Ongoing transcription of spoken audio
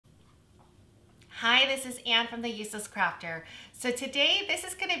Hi, this is Anne from The Useless Crafter. So today, this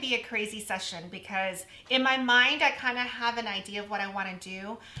is going to be a crazy session because in my mind, I kind of have an idea of what I want to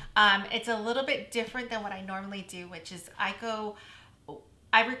do. It's a little bit different than what I normally do, which is I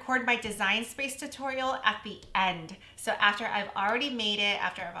record my design space tutorial at the end. So after I've already made it,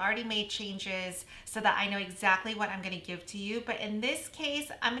 after I've already made changes so that I know exactly what I'm going to give to you. But in this case,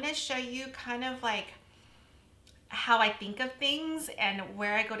 I'm going to show you kind of like how I think of things and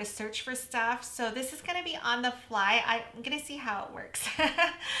where I go to search for stuff. So this is going to be on the fly. I'm going to see how it works. All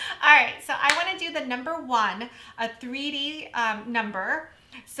right, so I want to do the number one, a 3D number.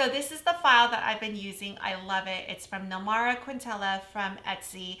 So this is the file that I've been using. I love it. It's from NilmaraQuintela from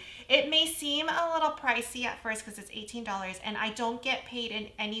Etsy. It may seem a little pricey at first because it's $18 and I don't get paid in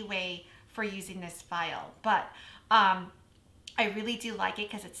any way for using this file, but I really do like it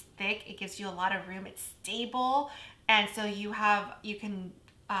because it's thick. It gives you a lot of room. It's stable. And so you can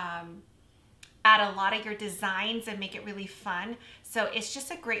add a lot of your designs and make it really fun. So it's just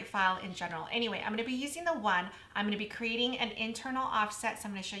a great file in general. Anyway, I'm going to be using the one. I'm going to be creating an internal offset. So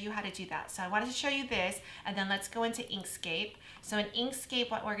I'm going to show you how to do that. So I wanted to show you this, and then let's go into Inkscape. So in Inkscape,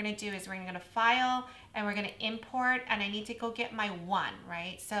 what we're going to do is we're going to go to File, and we're going to import, and I need to go get my one,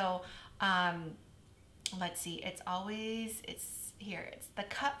 right? So let's see, it's here, it's the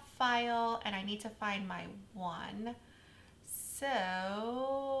cut file, and I need to find my one. So,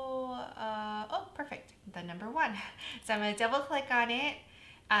 oh, perfect, the number one. So I'm gonna double click on it,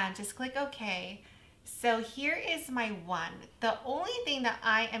 just click OK. So here is my one. The only thing that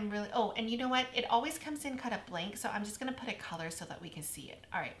I am really, oh, and you know what? It always comes in kind of blank, so I'm just gonna put a color so that we can see it.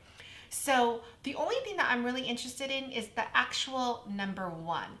 All right. So the only thing that I'm really interested in is the actual number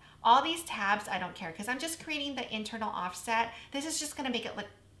one. All these tabs, I don't care because I'm just creating the internal offset. This is just gonna make it look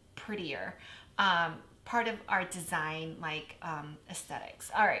prettier. Part of our design aesthetics.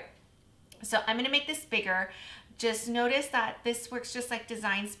 All right, so I'm gonna make this bigger. Just notice that this works just like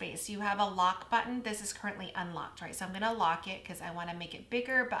design space. You have a lock button. This is currently unlocked, right? So I'm gonna lock it because I wanna make it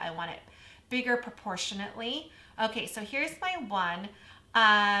bigger, but I want it bigger proportionately. Okay, so here's my one.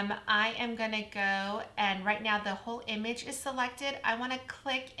 I am gonna go, and right now the whole image is selected. I wanna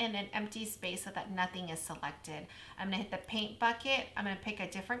click in an empty space so that nothing is selected. I'm gonna hit the paint bucket. I'm gonna pick a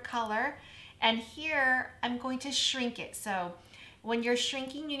different color. And here I'm going to shrink it. So when you're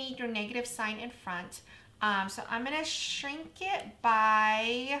shrinking, you need your negative sign in front. So I'm gonna shrink it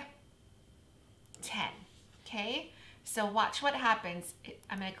by 10, okay? So watch what happens.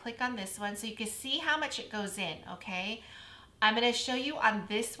 I'm gonna click on this one so you can see how much it goes in, okay? I'm gonna show you on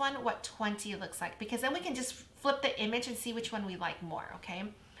this one what 20 looks like, because then we can just flip the image and see which one we like more, okay?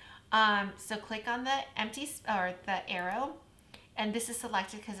 So click on the the arrow, and this is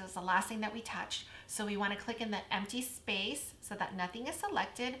selected because it was the last thing that we touched. So we wanna click in the empty space so that nothing is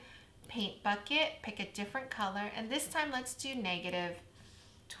selected. Paint bucket, pick a different color, and this time let's do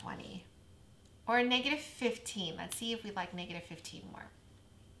 -20 or -15. Let's see if we like -15 more.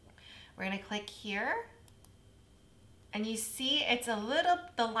 We're gonna click here. And you see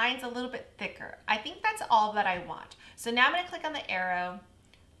the line's a little bit thicker. I think that's all that I want. So now I'm gonna click on the arrow.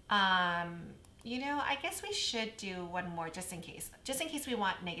 You know, I guess we should do one more just in case we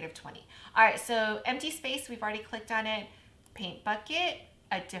want -20. All right, so empty space, we've already clicked on it. Paint bucket,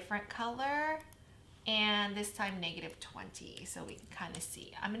 a different color, and this time -20, so we can kind of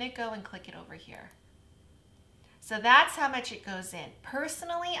see. I'm gonna go and click it over here. So that's how much it goes in.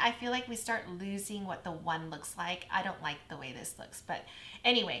 Personally, I feel like we start losing what the one looks like. I don't like the way this looks, but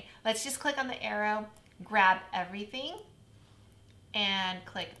anyway, let's just click on the arrow, grab everything, and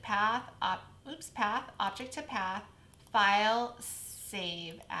click path, object to path, file,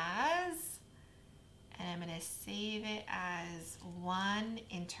 save as, and I'm gonna save it as one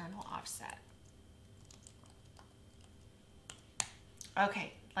internal offset.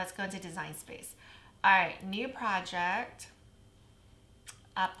 Okay, let's go into design space. All right, new project,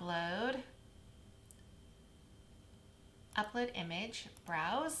 upload image,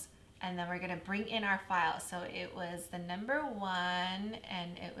 browse, and then we're gonna bring in our file. So it was the number one,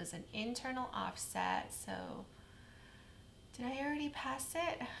 and it was an internal offset. So did I already pass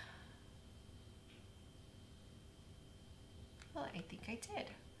it? Well, I think I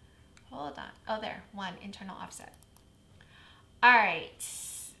did. Hold on. Oh, there, one internal offset. All right.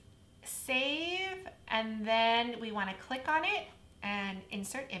 Save, and then we want to click on it and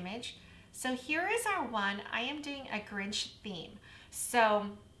insert image. So here is our one. I am doing a Grinch theme.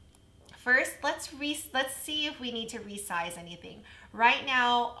 So first, let's see if we need to resize anything. Right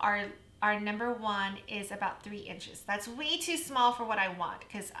now, our number one is about 3 inches. That's way too small for what I want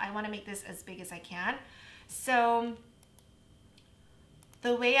because I want to make this as big as I can. So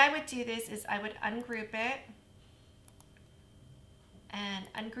The way I would do this is I would ungroup it and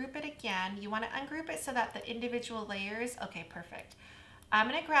ungroup it again. You want to ungroup it so that the individual layers, okay, perfect. I'm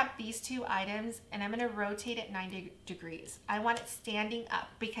going to grab these two items and I'm going to rotate it 90 degrees. I want it standing up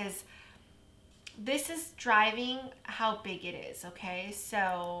because this is driving how big it is, okay?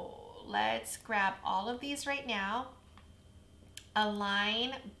 So let's grab all of these right now.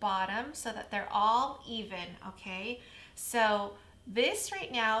 Align bottom so that they're all even, okay? So this right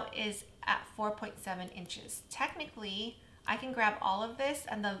now is at 4.7 inches. Technically, I can grab all of this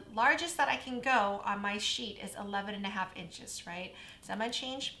and the largest that I can go on my sheet is 11.5 inches, right? So I'm gonna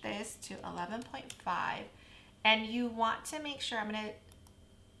change this to 11.5 and you want to make sure, I'm gonna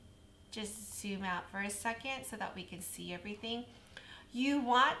just zoom out for a second so that we can see everything. You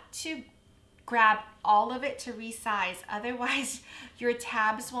want to grab all of it to resize, otherwise your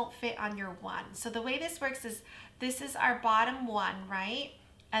tabs won't fit on your one. So the way this works is this is our bottom one, right?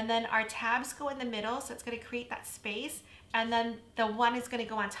 And then our tabs go in the middle, so it's gonna create that space, and then the one is gonna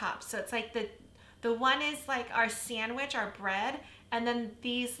go on top. So it's like the one is like our sandwich, our bread, and then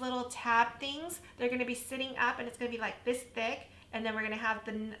these little tab things, they're gonna be sitting up and it's gonna be like this thick, and then we're gonna have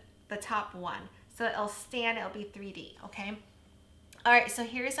the top one. So it'll stand, it'll be 3D, okay? All right, so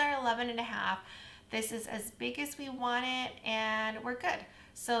here's our 11.5. This is as big as we want it and we're good.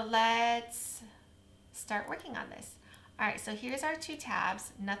 So let's start working on this. All right, so here's our two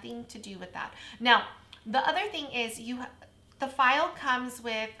tabs, nothing to do with that. Now, the other thing is the file comes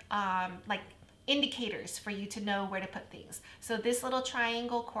with like indicators for you to know where to put things. So this little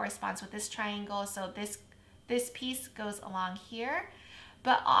triangle corresponds with this triangle. So this piece goes along here.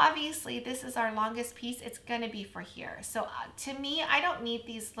 But obviously this is our longest piece, it's gonna be for here. So to me, I don't need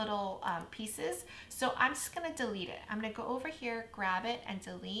these little pieces. So I'm just gonna delete it. I'm gonna go over here, grab it and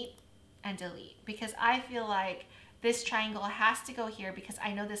delete, because I feel like this triangle has to go here because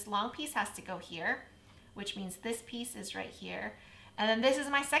I know this long piece has to go here, which means this piece is right here. And then this is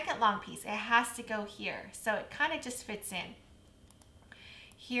my second long piece, it has to go here. So it kind of just fits in.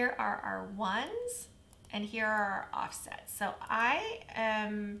 Here are our ones. And here are our offsets. So I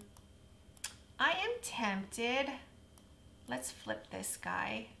am tempted, let's flip this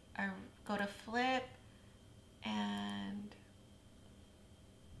guy. Go to flip and,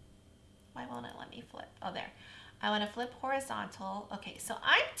 why won't it let me flip? Oh, there. I want to flip horizontal. Okay, so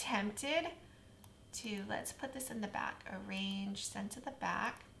I'm tempted to, let's put this in the back, arrange, send to the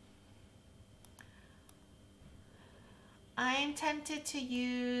back. I'm tempted to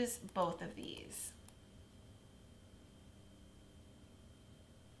use both of these.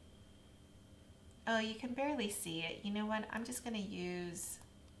 Oh, you can barely see it. You know what? I'm just going to use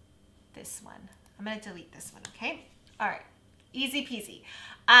this one. I'm going to delete this one, okay? All right. Easy peasy.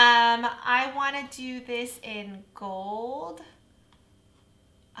 I want to do this in gold.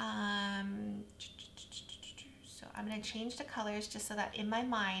 So I'm going to change the colors just so that in my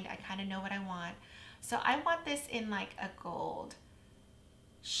mind, I kind of know what I want. So I want this in like a gold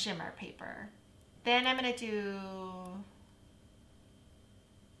shimmer paper. Then I'm going to do...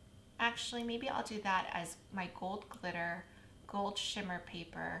 Actually, maybe I'll do that as my gold glitter, gold shimmer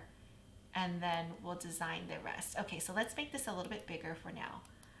paper, and then we'll design the rest. Okay, so let's make this a little bit bigger for now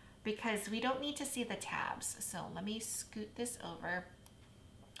because we don't need to see the tabs. So let me scoot this over.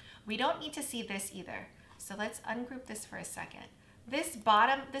 We don't need to see this either. So let's ungroup this for a second. This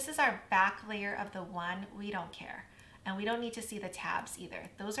bottom, this is our back layer of the one. We don't care. And we don't need to see the tabs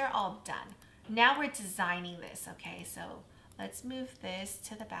either. Those are all done. Now we're designing this, okay? So let's move this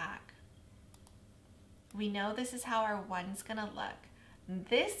to the back. We know this is how our one's gonna look.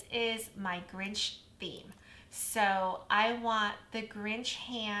 This is my Grinch theme. So I want the Grinch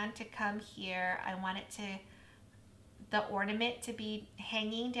hand to come here. I want it to, the ornament to be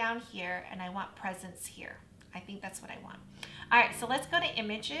hanging down here, and I want presents here. I think that's what I want. All right, so let's go to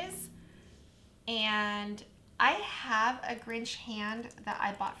images. And I have a Grinch hand that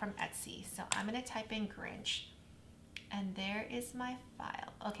I bought from Etsy. So I'm gonna type in Grinch. And there is my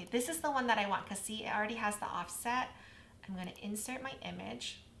file. Okay, this is the one that I want because see, it already has the offset. I'm gonna insert my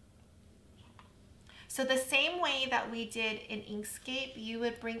image. So the same way that we did in Inkscape, you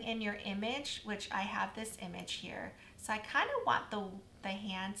would bring in your image, which I have this image here. So I kind of want the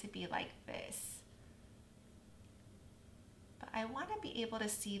hand to be like this. But I want to be able to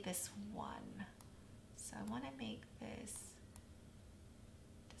see this one. So I want to make this,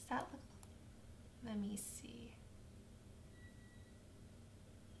 does that look, let me see.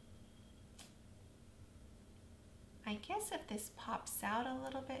 I guess if this pops out a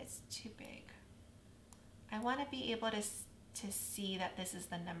little bit, it's too big. I want to be able to see that this is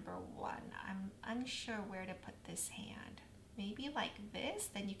the number one. I'm unsure where to put this hand. maybe like this,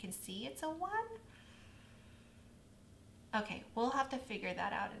 then you can see it's a 1. Okay, we'll have to figure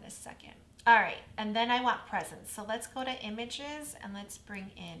that out in a second. All right, and then I want presents. So let's go to images and let's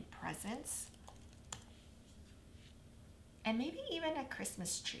bring in presents. And maybe even a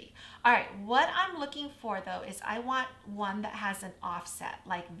Christmas tree. All right, what I'm looking for though is I want one that has an offset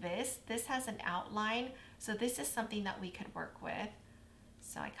like this. This has an outline, so this is something that we could work with.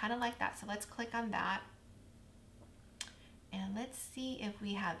 So I kind of like that. So let's click on that. And let's see if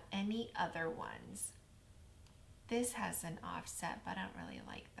we have any other ones. This has an offset, but I don't really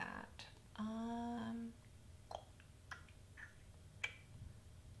like that.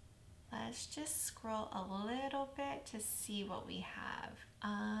 Let's just scroll a little bit to see what we have.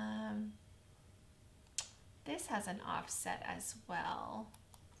 This has an offset as well.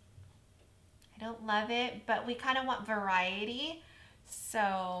 I don't love it, but we kind of want variety.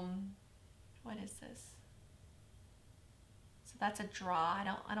 So what is this? So that's a draw.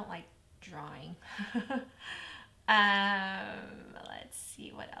 I don't like drawing. Let's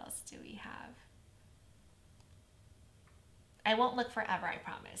see, what else do we have? I won't look forever, I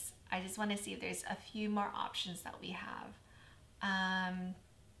promise. I just want to see if there's a few more options that we have.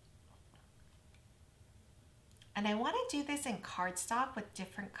 And I want to do this in cardstock with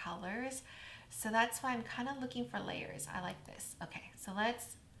different colors. So that's why I'm kind of looking for layers. I like this. Okay, so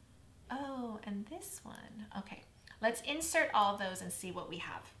let's, oh, and this one. Okay, let's insert all those and see what we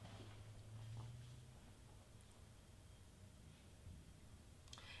have.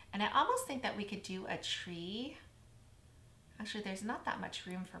 And I almost think that we could do a tree. Actually, there's not that much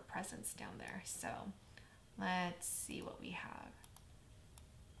room for presents down there. So let's see what we have.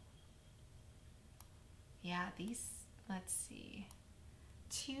 Yeah, these, let's see,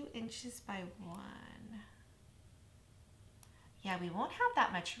 2 inches by 1. Yeah, we won't have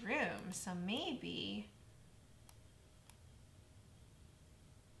that much room. So maybe,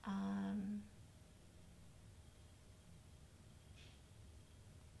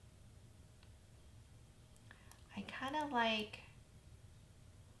 I kind of like,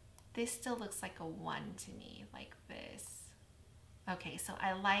 this still looks like a 1 to me, like this. Okay, so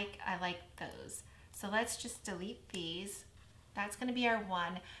I like those. So let's just delete these. That's gonna be our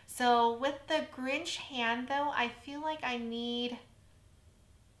 1. So with the Grinch hand though, I feel like I need,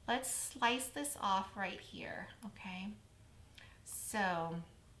 let's slice this off right here, okay? So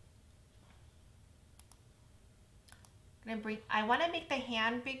I want to make the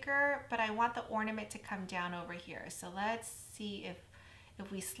hand bigger, but I want the ornament to come down over here. So let's see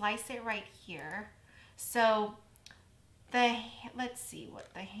if we slice it right here. So let's see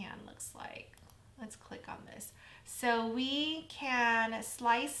what the hand looks like. Let's click on this. So we can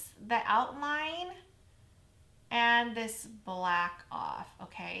slice the outline and this black off,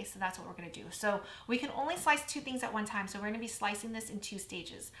 okay? So that's what we're gonna do. So we can only slice 2 things at one time. So we're gonna be slicing this in 2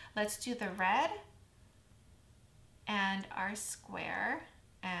 stages. Let's do the red and our square,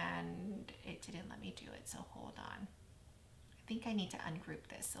 and it didn't let me do it, so hold on. I think I need to ungroup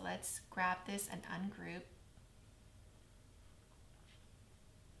this. So let's grab this and ungroup.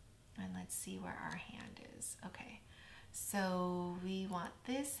 And let's see where our hand is. Okay, so we want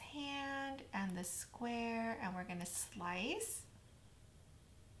this hand and the square, and we're gonna slice.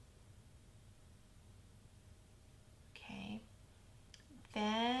 Okay,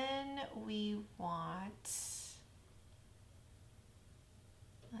 then we want,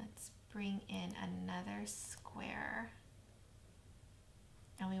 let's bring in another square,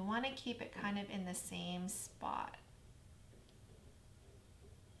 and we want to keep it kind of in the same spot.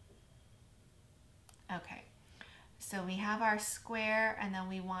 Okay, so we have our square, and then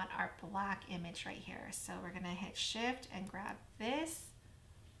we want our black image right here. So we're gonna hit shift and grab this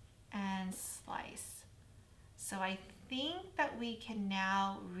and slice. So I think that we can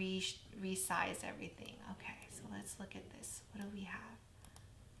now resize everything. Okay, so let's look at this. What do we have?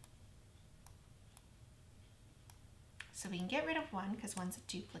 So we can get rid of 1 because 1's a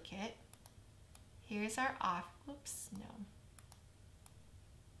duplicate. Here's our oops, no.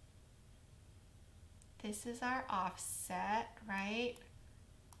 This is our offset, right?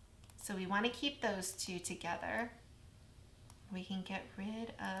 So we want to keep those 2 together. We can get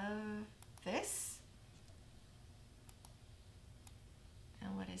rid of this.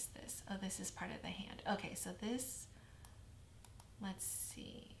 And what is this? Oh, this is part of the hand. Okay, so this, let's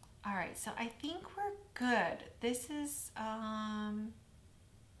see. All right, so I think we're good. This is,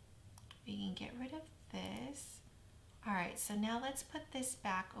 we can get rid of this. All right, so now let's put this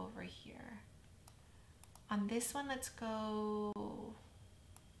back over here. On this one, let's go,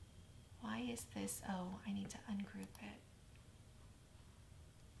 why is this? Oh, I need to ungroup it.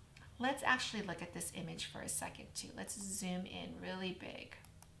 let's actually look at this image for a second too. Let's zoom in really big.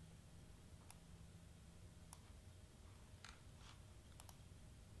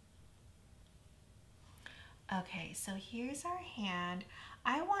 Okay, so here's our hand.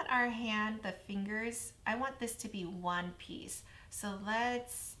 I want our hand, the fingers, I want this to be one piece. So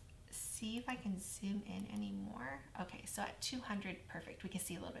let's see if I can zoom in anymore. Okay, so at 200, perfect. We can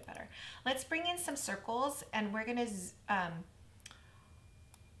see a little bit better. Let's bring in some circles, and we're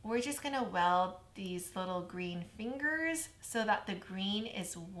just gonna weld these little green fingers so that the green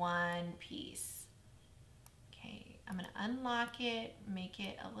is one piece. Okay, I'm gonna unlock it, make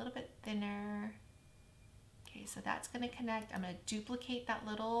it a little bit thinner. Okay, so that's gonna connect. I'm gonna duplicate that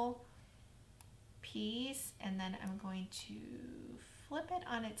little piece, and then I'm going to flip it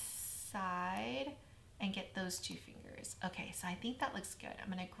on its side and get those two fingers. Okay, so I think that looks good. I'm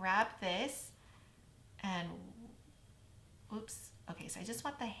gonna grab this and, oops. Okay, so I just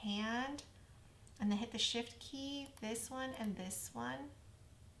want the hand, and then hit the shift key, this one and this one,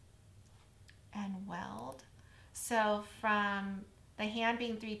 and weld. So from the hand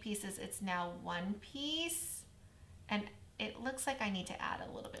being 3 pieces, it's now 1 piece, and it looks like I need to add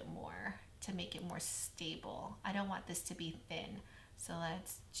a little bit more to make it more stable. I don't want this to be thin. So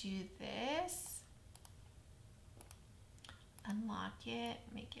let's do this. Unlock it,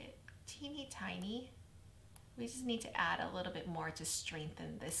 make it teeny tiny. We just need to add a little bit more to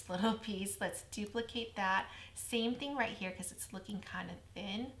strengthen this little piece. Let's duplicate that. Same thing right here because it's looking kind of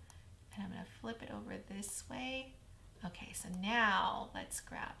thin. And I'm gonna flip it over this way. Okay, so now let's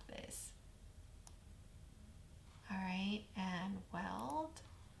grab this. All right, and weld.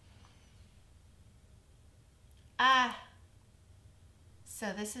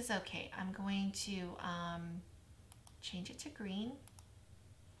 So this is okay. I'm going to change it to green.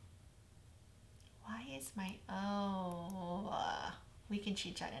 Why is my, we can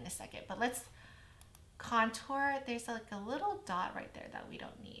change that in a second, but let's contour. There's like a little dot right there that we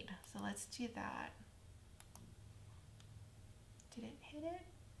don't need. So let's do that. Did it hit it?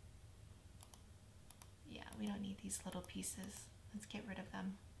 Yeah, we don't need these little pieces. Let's get rid of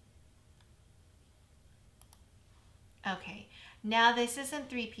them. Okay, now this isn't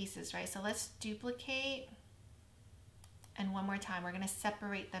 3 pieces, right? So let's duplicate. And one more time, we're gonna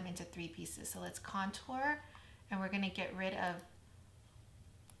separate them into 3 pieces. So let's contour, and we're gonna get rid of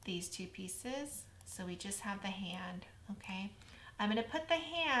these 2 pieces. So we just have the hand, okay? I'm gonna put the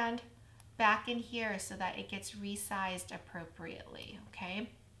hand back in here so that it gets resized appropriately, okay?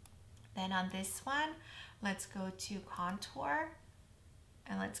 Then on this one, let's go to contour,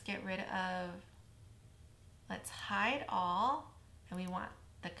 and let's get rid of, let's hide all, and we want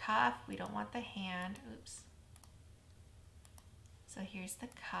the cuff, we don't want the hand, oops. So here's the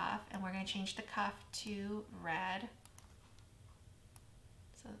cuff, and we're gonna change the cuff to red.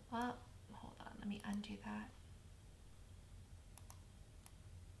 So, well, hold on, let me undo that.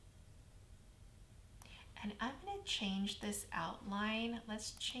 And I'm gonna change this outline.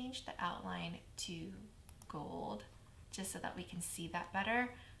 Let's change the outline to gold, just so that we can see that better.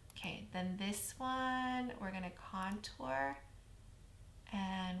 Okay, then this one, we're gonna contour,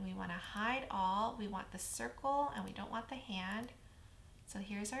 and we wanna hide all. We want the circle, and we don't want the hand. So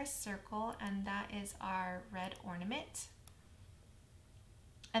here's our circle, and that is our red ornament.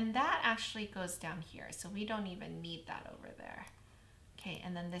 And that actually goes down here, so we don't even need that over there. Okay,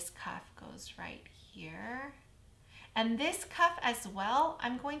 and then this cuff goes right here. And this cuff as well,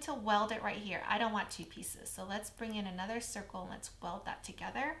 I'm going to weld it right here. I don't want 2 pieces, so let's bring in another circle and let's weld that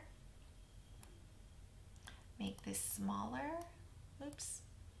together. Make this smaller, oops.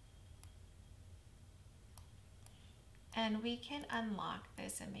 And we can unlock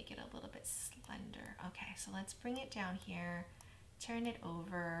this and make it a little bit slender. Okay, so let's bring it down here, turn it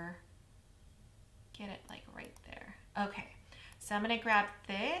over, get it like right there. Okay, so I'm gonna grab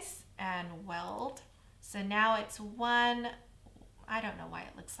this and weld. So now it's one, I don't know why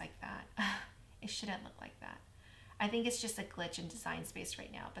it looks like that. It shouldn't look like that. I think it's just a glitch in Design Space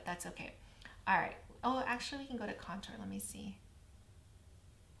right now, but that's okay. All right, oh, actually we can go to contour, let me see.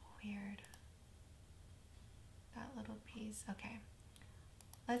 Weird. That little piece, okay.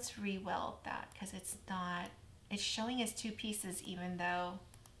 Let's re-weld that because it's not, it's showing as 2 pieces even though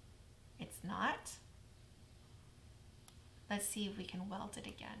it's not. Let's see if we can weld it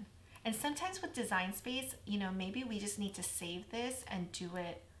again. And sometimes with Design Space, you know, maybe we just need to save this and do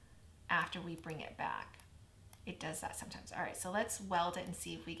it after we bring it back. It does that sometimes. All right, so let's weld it and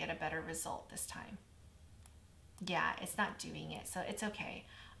see if we get a better result this time. Yeah, it's not doing it, so it's okay.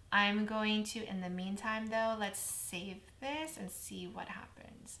 I'm going to, in the meantime though, let's save this and see what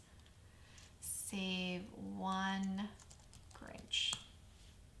happens. Save one Grinch.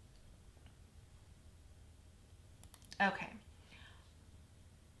 Okay.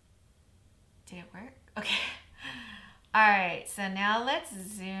 Did it work? Okay. All right, so now let's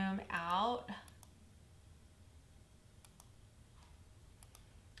zoom out.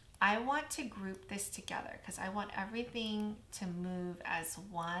 I want to group this together because I want everything to move as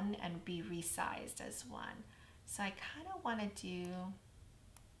one and be resized as one. So I kind of want to do,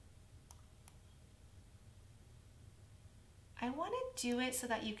 I want to do it so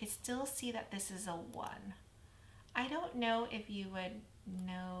that you can still see that this is a 1. I don't know if you would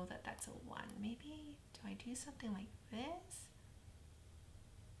know that that's a 1. Maybe, do I do something like this?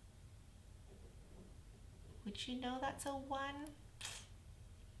 Would you know that's a 1?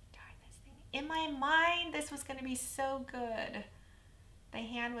 Darn this thing. In my mind, this was going to be so good. The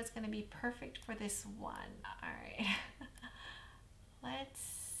hand was going to be perfect for this 1. All right. Let's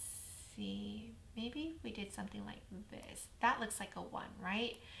see. Maybe we did something like this. That looks like a 1,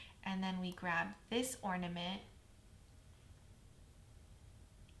 right? And then we grab this ornament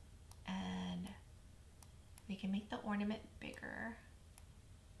and we can make the ornament bigger.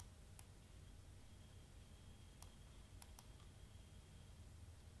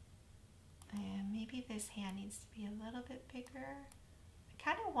 And maybe this hand needs to be a little bit bigger. I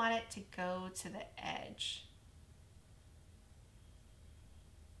kind of want it to go to the edge.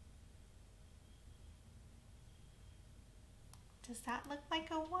 Does that look like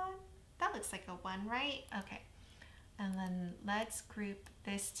a 1? That looks like a 1, right? Okay. And then let's group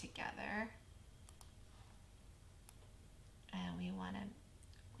this together. And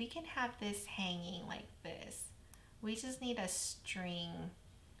we can have this hanging like this. We just need a string.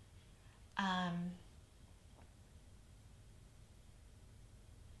 And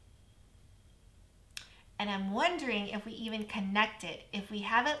I'm wondering if we even connect it. If we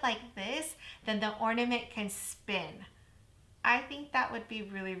have it like this, then the ornament can spin. I think that would be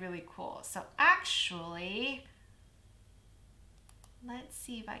really, really cool. So actually, let's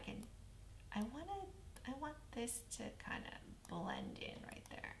see if I can, I want this to kind of blend in right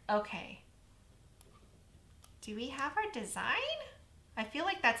there. Okay. Do we have our design? I feel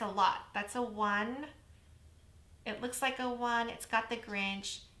like that's a lot. That's a 1. It looks like a 1. It's got the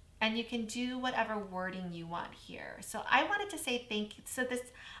Grinch. And you can do whatever wording you want here. So I wanted to say thank you. So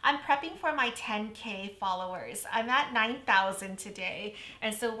I'm prepping for my 10K followers. I'm at 9,000 today.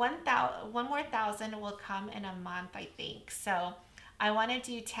 And so one more 1,000 will come in a month, I think. So I want to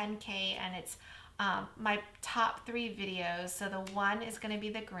do 10K and it's my top 3 videos. So the 1 is going to be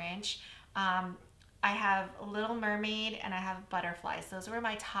the Grinch. I have Little Mermaid and I have Butterflies. Those were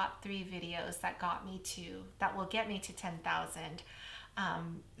my top 3 videos that will get me to 10,000.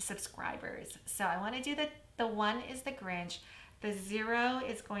 Subscribers. So I want to do the 1 is the Grinch, the 0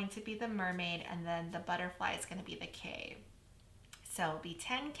 is going to be the mermaid, and then the butterfly is going to be the K. So it'll be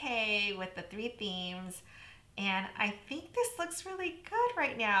 10K with the 3 themes, and I think this looks really good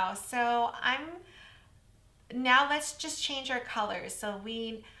right now. So now let's just change our colors. So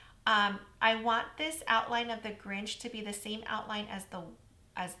I want this outline of the Grinch to be the same outline as the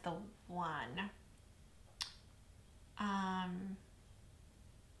 1.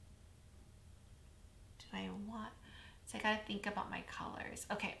 So I gotta think about my colors.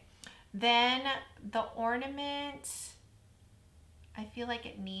 Okay, then the ornament, I feel like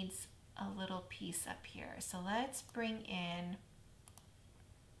it needs a little piece up here. So let's bring in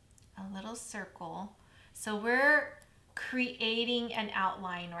a little circle. So we're creating an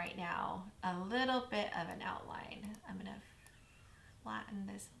outline right now, a little bit of an outline. I'm gonna flatten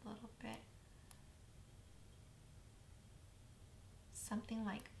this a little bit. Something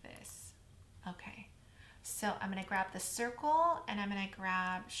like this. Okay. So I'm going to grab the circle and I'm going to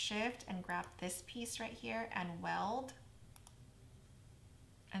grab shift and grab this piece right here and weld.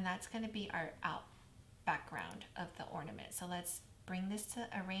 And that's going to be our background of the ornament. So let's bring this to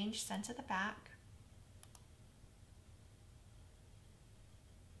arrange send to the back.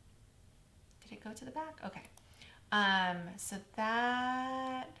 Did it go to the back? Okay.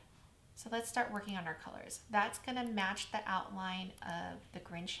 So let's start working on our colors. That's going to match the outline of the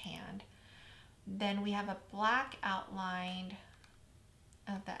Grinch hand. Then we have a black outline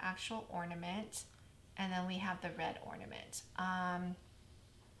of the actual ornament, and then we have the red ornament. I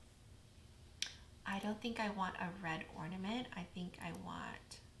don't think I want a red ornament. I think I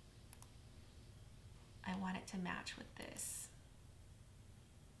want it to match with this.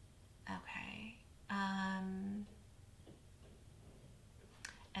 Okay. And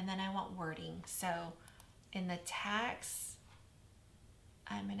then I want wording. So in the text,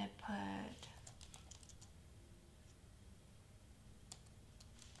 I'm gonna put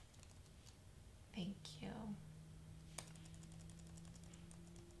thank you.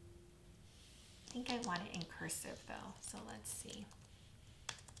 I think I might want it in cursive though, so let's see.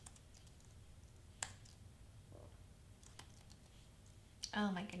 Oh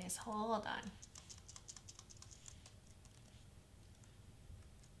my goodness, hold on.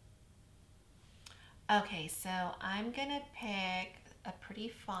 Okay, so I'm gonna pick a pretty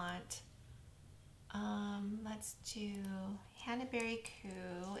font. Let's do Hannaberry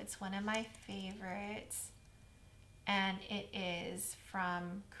Coup. It's one of my favorites, and it is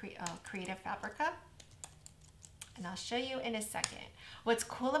from Creative Fabrica, and I'll show you in a second. What's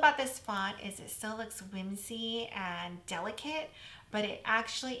cool about this font is it still looks whimsy and delicate, but it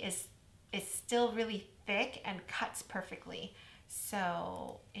actually is still really thick and cuts perfectly.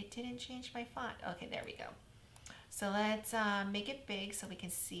 So it didn't change my font. Okay, there we go. So let's make it big so we can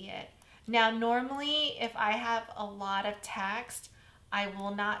see it. Now, normally if I have a lot of text, I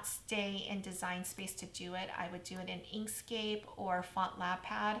will not stay in Design Space to do it. I would do it in Inkscape or Font Lab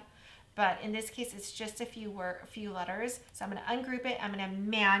Pad. But in this case, it's just a few letters. So I'm going to ungroup it. I'm going to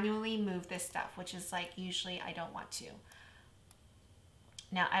manually move this stuff, which is like usually I don't want to.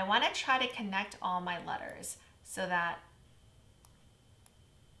 Now I want to try to connect all my letters so that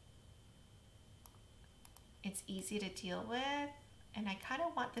it's easy to deal with. And I kind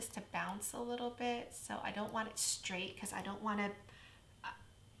of want this to bounce a little bit, so I don't want it straight because I don't want to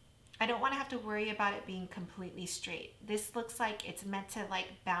have to worry about it being completely straight. This looks like it's meant to like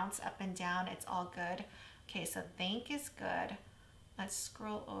bounce up and down. It's all good. Okay, so think is good. Let's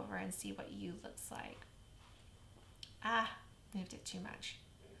scroll over and see what you looks like. Ah, moved it too much.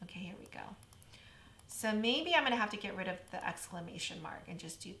 Okay, here we go. So maybe I'm gonna have to get rid of the exclamation mark and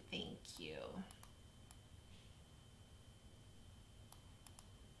just do thank you.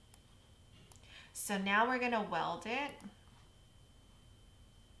 So now we're going to weld it.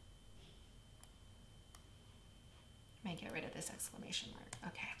 Let me get rid of this exclamation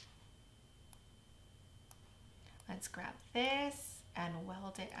mark. Okay. Let's grab this and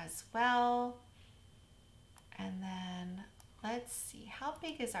weld it as well. And then let's see, how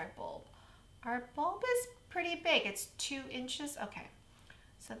big is our bulb? Our bulb is pretty big. It's 2 inches. Okay.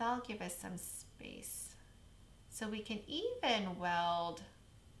 So that'll give us some space. So we can even weld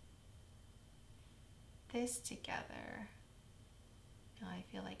this together. Oh, I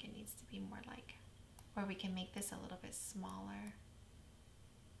feel like it needs to be more like, or we can make this a little bit smaller.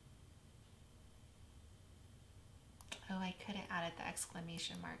 Oh, I could have added the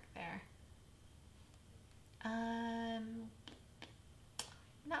exclamation mark there. I'm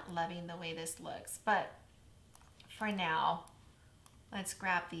not loving the way this looks, but for now, let's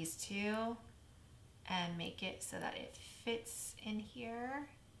grab these two and make it so that it fits in here.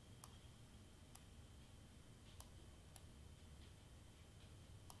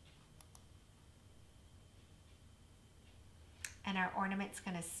 And our ornament's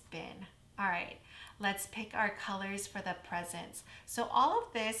gonna spin. All right, let's pick our colors for the presents. So all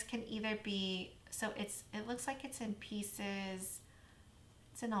of this can either be, so it looks like it's in pieces.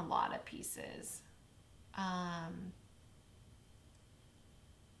 It's in a lot of pieces.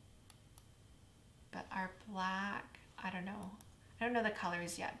 But our black, I don't know the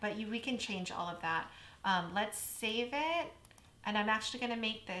colors yet, but we can change all of that. Let's save it. And I'm actually going to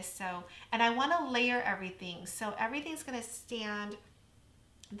make this, and I want to layer everything. So everything's going to stand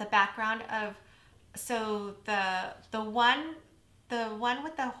the background of, so the one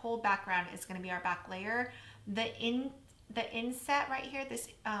with the whole background is going to be our back layer. The inset right here, this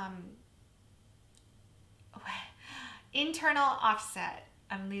internal offset,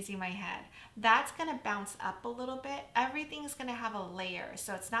 I'm losing my head. That's going to bounce up a little bit. Everything's going to have a layer.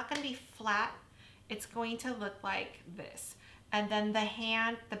 So it's not going to be flat. It's going to look like this. And then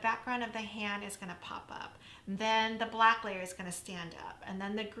the background of the hand is gonna pop up. Then the black layer is gonna stand up, and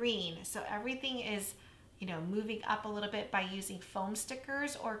then the green. So everything is, moving up a little bit by using foam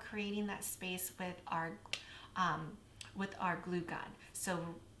stickers or creating that space with our glue gun. So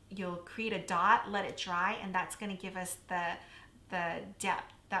you'll create a dot, let it dry, and that's gonna give us the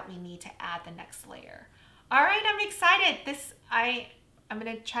depth that we need to add the next layer. All right, I'm excited. I'm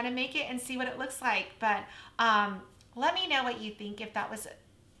gonna try to make it and see what it looks like, but let me know what you think, if that was,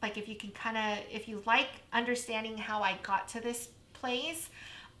 like, if you can if you like understanding how I got to this place,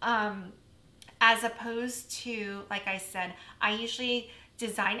 as opposed to, like I said, I usually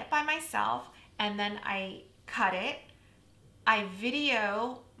design it by myself and then I cut it. I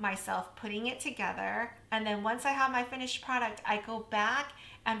video myself putting it together, and then once I have my finished product, I go back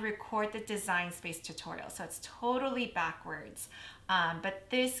and record the Design Space tutorial. So it's totally backwards. But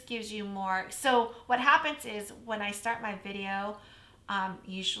this gives you more. So what happens is when I start my video,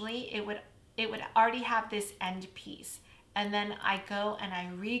 usually it would already have this end piece. and then I go and I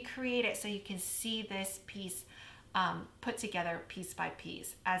recreate it so you can see this piece put together piece by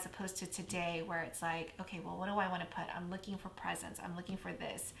piece, as opposed to today where it's like, okay, well, what do I want to put? I'm looking for presents. I'm looking for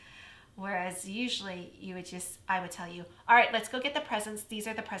this. Whereas usually I would tell you, all right, let's go get the presents. These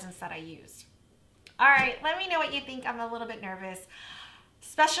are the presents that I used. All right, let me know what you think. I'm a little bit nervous.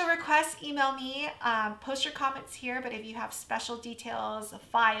 Special requests, email me, post your comments here, but if you have special details,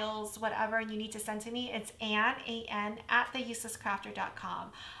 files, whatever, and you need to send to me, it's Ann, A-N, at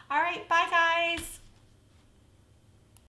theuselesscrafter.com. All right, bye guys.